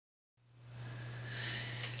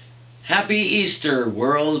Happy Easter,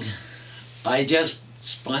 world. I just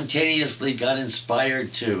spontaneously got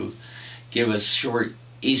inspired to give a short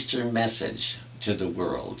Easter message to the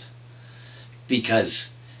world because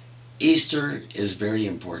Easter is very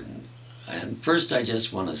important. And first, I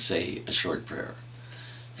just want to say a short prayer.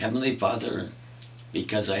 Heavenly Father,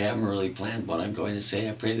 because I haven't really planned what I'm going to say,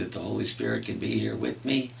 I pray that the Holy Spirit can be here with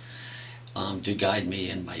me to guide me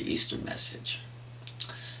in my Easter message.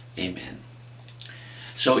 Amen.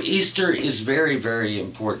 So Easter is very, very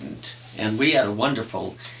important. And we had a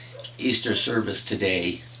wonderful Easter service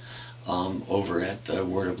today over at the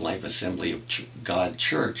Word of Life Assembly of God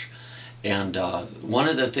Church. And one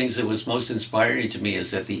of the things that was most inspiring to me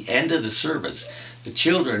is at the end of the service, the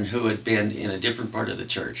children who had been in a different part of the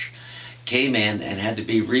church came in and had to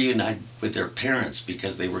be reunited with their parents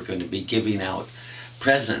because they were going to be giving out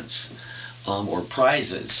presents or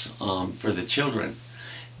prizes for the children.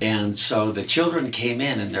 And so the children came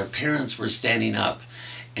in and their parents were standing up.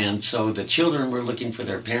 And so the children were looking for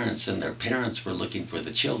their parents and their parents were looking for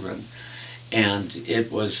the children. And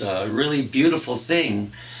it was a really beautiful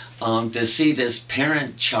thing to see this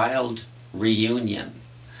parent-child reunion.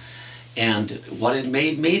 And what it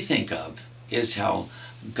made me think of is how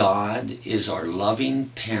God is our loving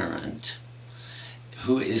parent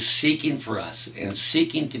who is seeking for us and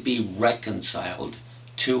seeking to be reconciled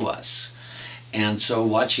to us. And so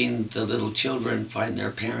watching the little children find their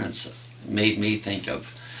parents made me think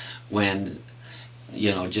of when,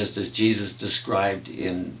 just as Jesus described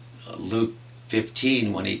in Luke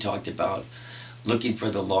 15 when he talked about looking for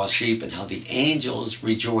the lost sheep and how the angels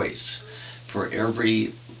rejoice for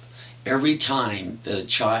every time that a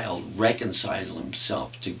child reconciles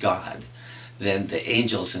himself to God, then the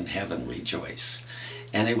angels in heaven rejoice.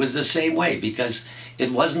 And it was the same way because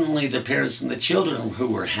it wasn't only the parents and the children who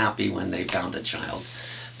were happy when they found a child,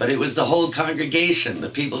 but it was the whole congregation, the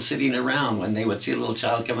people sitting around when they would see a little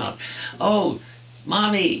child come out. Oh,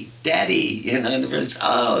 mommy, daddy, and the parents,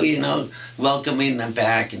 welcoming them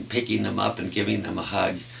back and picking them up and giving them a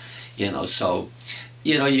hug. So,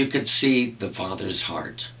 you could see the Father's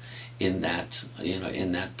heart in that,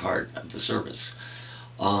 in that part of the service.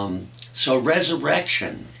 So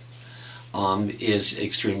resurrection is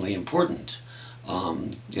extremely important.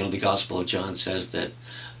 The Gospel of John says that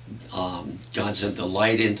God sent the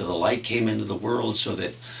light into the light came into the world so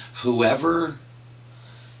that whoever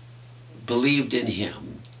believed in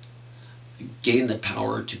him gained the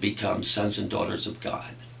power to become sons and daughters of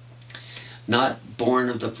God. Not born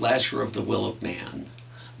of the flesh or of the will of man,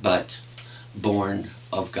 but born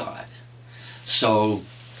of God. So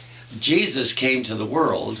Jesus came to the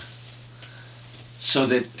world so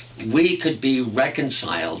that we could be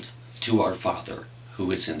reconciled to our Father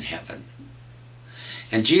who is in heaven.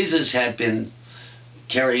 And Jesus had been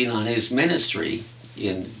carrying on his ministry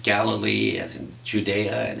in Galilee and in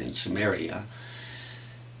Judea and in Samaria.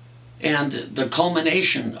 And the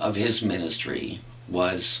culmination of his ministry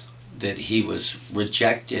was that he was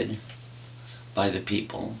rejected by the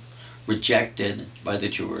people, rejected by the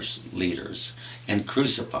Jewish leaders, and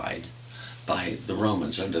crucified by the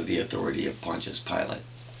Romans under the authority of Pontius Pilate.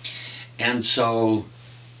 And so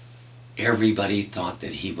everybody thought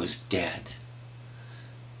that he was dead.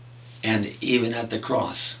 And even at the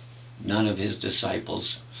cross, none of his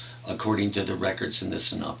disciples, according to the records in the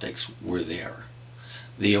synoptics, were there.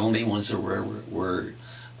 The only ones that were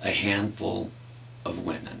a handful of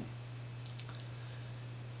women.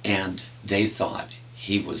 And they thought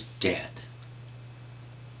he was dead.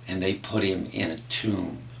 And they put him in a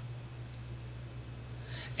tomb.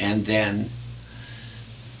 And then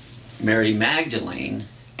Mary Magdalene,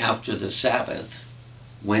 after the Sabbath,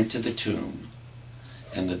 went to the tomb,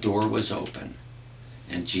 and the door was open,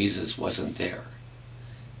 and Jesus wasn't there.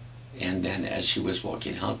 And then as she was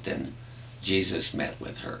walking out, then Jesus met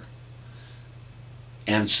with her.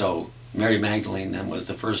 And so Mary Magdalene then was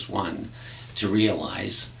the first one to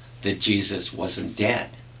realize that Jesus wasn't dead.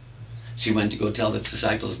 She went to go tell the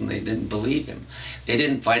disciples and they didn't believe him. They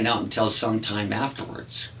didn't find out until some time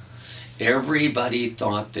afterwards. Everybody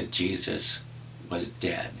thought that Jesus was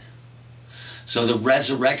dead. So the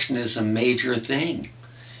resurrection is a major thing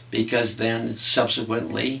because then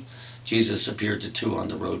subsequently Jesus appeared to 2 on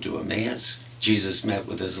the road to Emmaus. Jesus met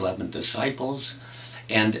with his 11 disciples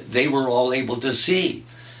and they were all able to see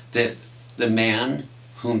that the man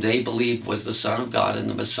whom they believed was the Son of God and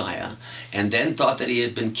the Messiah, and then thought that he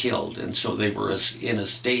had been killed. And so they were in a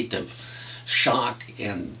state of shock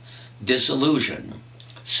and disillusion.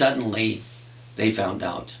 Suddenly, they found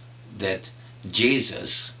out that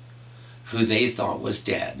Jesus, who they thought was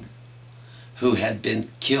dead, who had been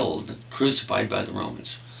killed, crucified by the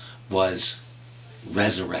Romans, was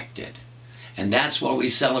resurrected. And that's what we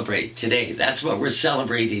celebrate today. That's what we're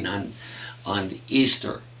celebrating on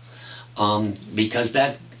Easter. Because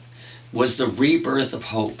that was the rebirth of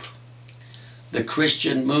hope. The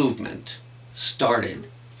Christian movement started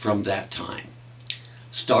from that time.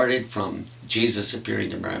 Started from Jesus appearing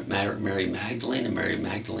to Mary Magdalene, and Mary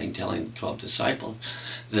Magdalene telling the 12 disciples,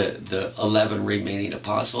 the 11 remaining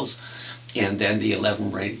apostles, and then the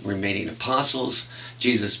 11 remaining apostles,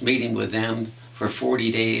 Jesus meeting with them for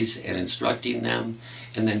 40 days and instructing them,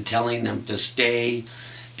 and then telling them to stay,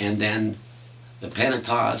 and then the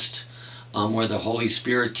Pentecost, where the Holy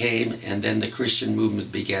Spirit came, and then the Christian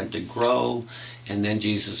movement began to grow, and then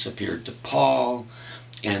Jesus appeared to Paul,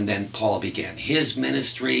 and then Paul began his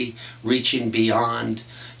ministry, reaching beyond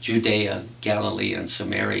Judea, Galilee, and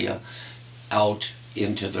Samaria, out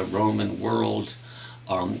into the Roman world.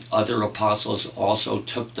 Other apostles also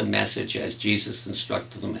took the message as Jesus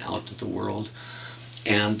instructed them out to the world.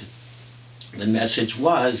 And the message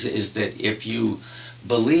is that if you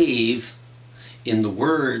believe in the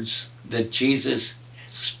words that Jesus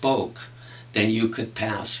spoke, then you could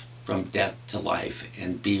pass from death to life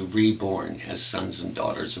and be reborn as sons and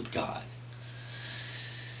daughters of God.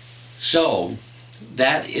 So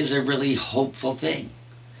that is a really hopeful thing.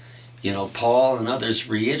 Paul and others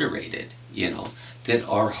reiterated, that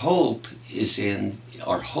our hope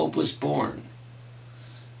was born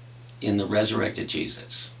in the resurrected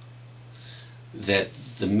Jesus. That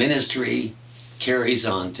the ministry carries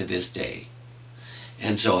on to this day.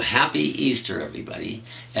 And so happy Easter, everybody.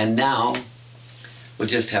 And now we'll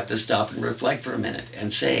just have to stop and reflect for a minute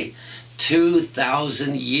and say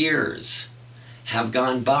 2,000 years have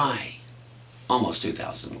gone by. Almost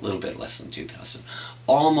 2,000, a little bit less than 2,000.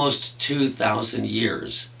 Almost 2,000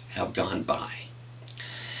 years have gone by.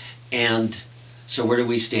 And so where do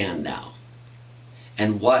we stand now?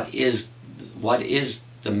 And what is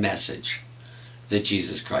the message that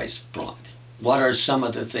Jesus Christ brought? What are some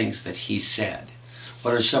of the things that he said?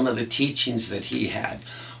 What are some of the teachings that he had?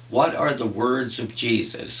 What are the words of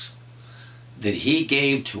Jesus that he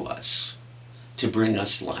gave to us to bring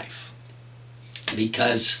us life?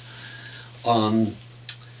 Because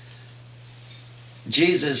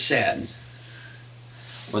Jesus said,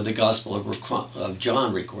 or the Gospel of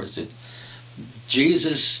John records it,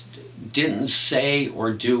 Jesus didn't say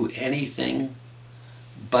or do anything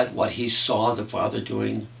but what he saw the Father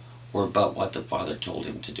doing or but what the Father told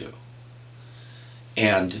him to do.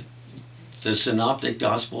 And the Synoptic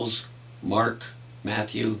Gospels, Mark,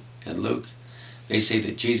 Matthew, and Luke, they say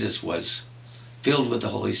that Jesus was filled with the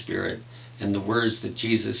Holy Spirit, and the words that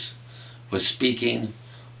Jesus was speaking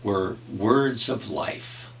were words of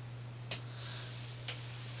life.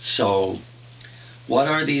 So, what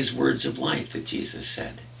are these words of life that Jesus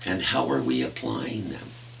said? And how are we applying them?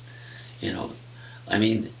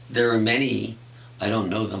 There are many, I don't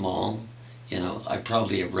know them all. I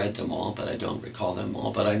probably have read them all, but I don't recall them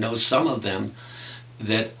all. But I know some of them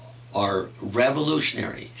that are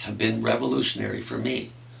revolutionary, have been revolutionary for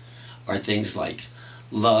me, are things like,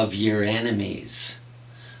 love your enemies.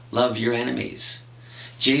 Love your enemies.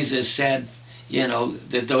 Jesus said,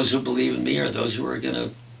 that those who believe in me are those who are going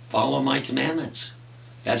to follow my commandments.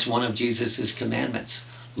 That's one of Jesus's commandments.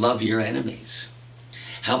 Love your enemies.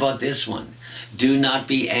 How about this one? Do not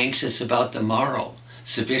be anxious about the morrow.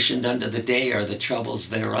 Sufficient unto the day are the troubles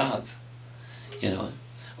thereof.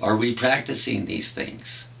 Are we practicing these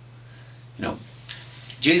things?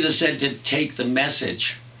 Jesus said to take the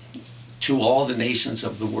message to all the nations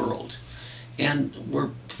of the world. And we're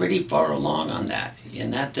pretty far along on that.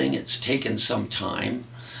 In that thing, it's taken some time.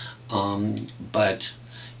 But,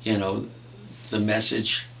 the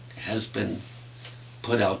message has been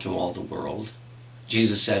put out to all the world.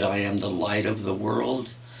 Jesus said, I am the light of the world.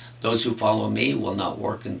 Those who follow me will not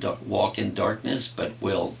walk in darkness, but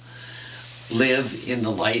will live in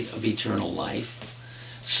the light of eternal life.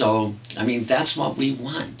 So, that's what we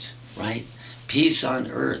want, right? Peace on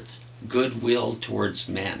earth, goodwill towards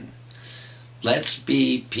men. Let's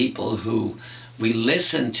be people who we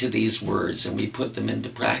listen to these words and we put them into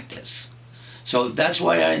practice. So that's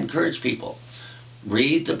why I encourage people,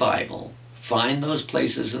 read the Bible, find those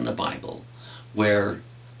places in the Bible where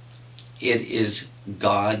it is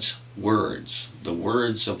God's words, the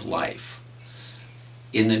words of life.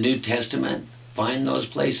 In the New Testament, find those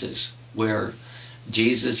places where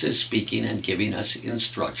Jesus is speaking and giving us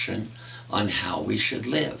instruction on how we should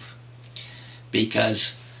live.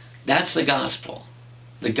 Because that's the gospel.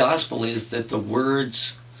 The gospel is that the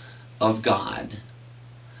words of God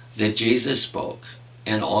that Jesus spoke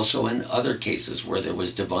and also in other cases where there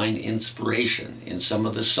was divine inspiration in some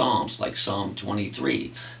of the Psalms, like Psalm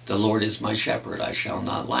 23. The Lord is my shepherd, I shall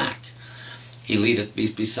not lack. He leadeth me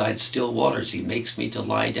beside still waters. He makes me to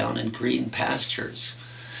lie down in green pastures.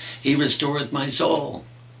 He restoreth my soul.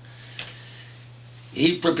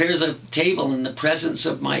 He prepares a table in the presence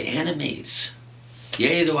of my enemies.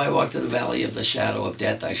 Yea, though I walk through the valley of the shadow of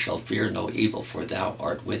death, I shall fear no evil, for thou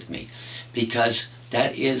art with me. Because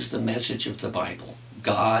that is the message of the Bible.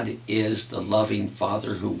 God is the loving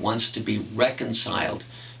Father who wants to be reconciled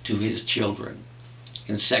to his children.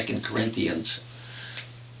 In 2 Corinthians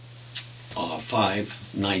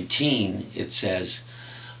 5:19, it says,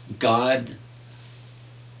 God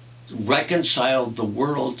reconciled the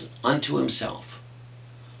world unto himself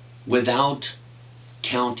without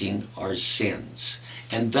counting our sins,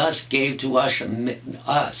 and thus gave to us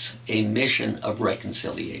a mission of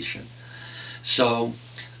reconciliation. So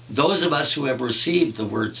those of us who have received the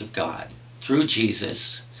words of God through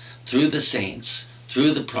Jesus, through the saints,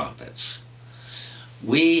 through the prophets,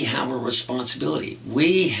 we have a responsibility.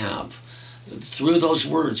 Through those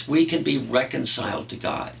words, we can be reconciled to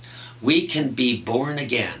God. We can be born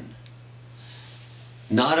again,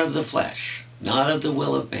 not of the flesh, not of the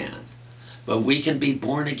will of man, but we can be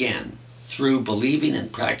born again through believing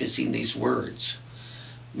and practicing these words.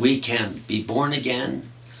 We can be born again.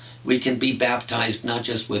 We can be baptized not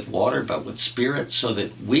just with water, but with Spirit, so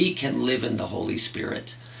that we can live in the Holy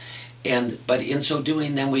Spirit. But in so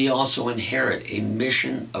doing, then we also inherit a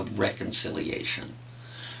mission of reconciliation.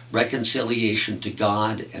 Reconciliation to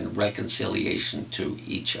God and reconciliation to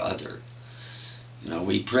each other.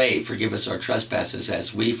 We pray, forgive us our trespasses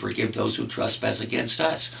as we forgive those who trespass against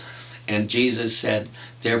us. And Jesus said,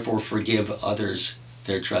 therefore forgive others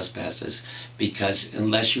their trespasses, because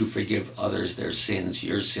unless you forgive others their sins,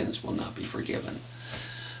 your sins will not be forgiven.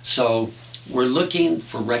 So we're looking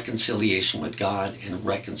for reconciliation with God and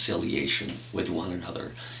reconciliation with one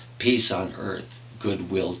another. Peace on earth,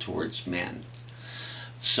 goodwill towards men.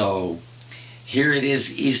 So here it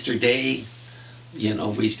is, Easter Day.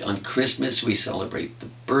 On Christmas we celebrate the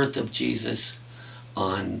birth of Jesus.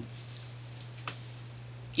 On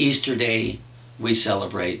Easter Day we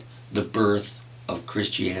celebrate the birth of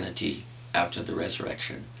Christianity after the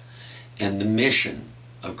resurrection, and the mission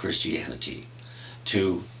of Christianity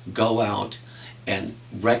to go out and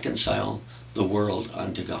reconcile the world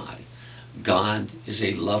unto God. God is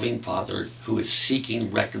a loving Father who is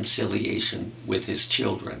seeking reconciliation with his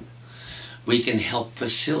children. We can help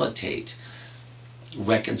facilitate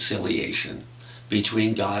reconciliation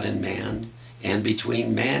between God and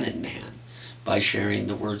between man and man by sharing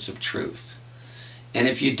the words of truth. And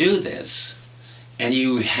if you do this, and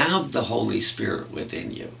you have the Holy Spirit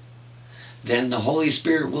within you, then the Holy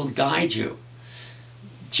Spirit will guide you.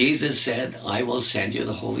 Jesus said, I will send you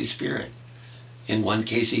the Holy Spirit. In one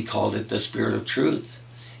case he called it the Spirit of truth.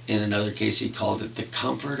 In another case he called it the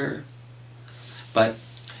Comforter. But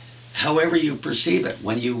however you perceive it,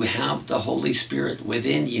 when you have the Holy Spirit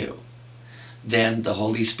within you, then the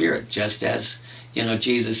Holy Spirit, just as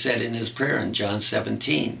Jesus said in his prayer in John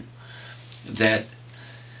 17, that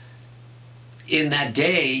in that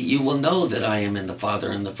day you will know that I am in the Father,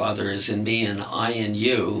 and the Father is in me, and I in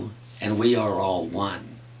you, and we are all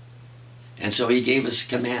one. And so he gave us a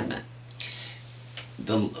commandment.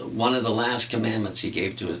 One of the last commandments he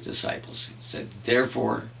gave to his disciples. He said,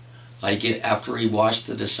 therefore, after he washed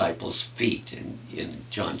the disciples' feet in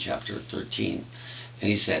John chapter 13, and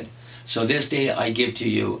he said, so this day I give to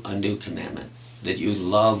you a new commandment, that you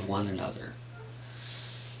love one another.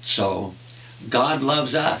 So God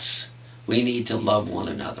loves us. We need to love one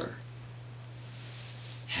another.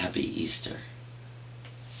 Happy Easter.